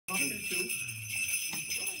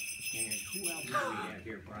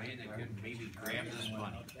Here, Brian, that can maybe grab this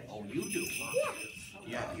bunny. Oh, you do, huh?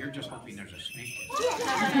 Yeah, you're just hoping there's a snake in it.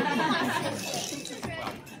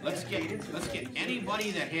 Well, let's get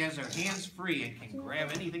anybody that has their hands free and can grab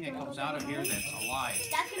anything that comes out of here that's alive.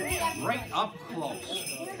 Right up close.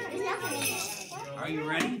 Are you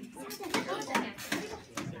ready?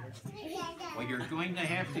 Well, you're going to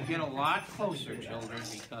have to get a lot closer, children,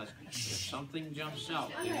 because if something jumps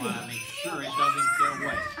out, you want to make sure it doesn't get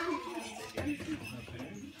away.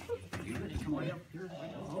 You ready to come right up here,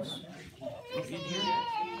 right close? Look in here.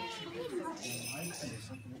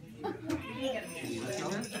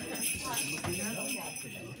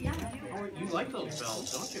 You like those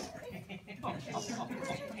bells, don't you?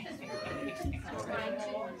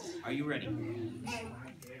 Are you ready?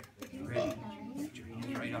 Ready? Put your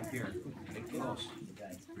hands right up here. Get close.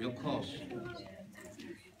 Real close.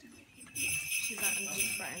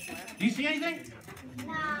 Do you see anything?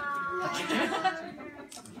 No.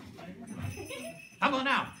 How about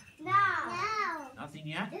now? No. Nothing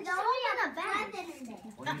yet? There's only a bed in there.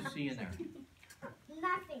 What do you see in there?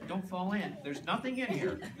 Nothing. Don't fall in. There's nothing in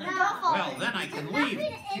here. No. Well, then I can leave.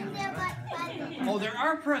 Nothing in there but presents. Oh, there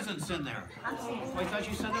are presents in there. I thought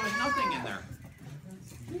you said there was nothing in there.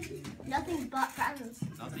 Nothing but presents.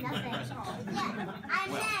 Nothing but presents. Yeah, I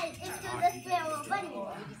meant if there's a little bunny.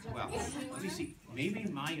 Well, let me see. Maybe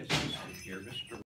my assistant here, Mr.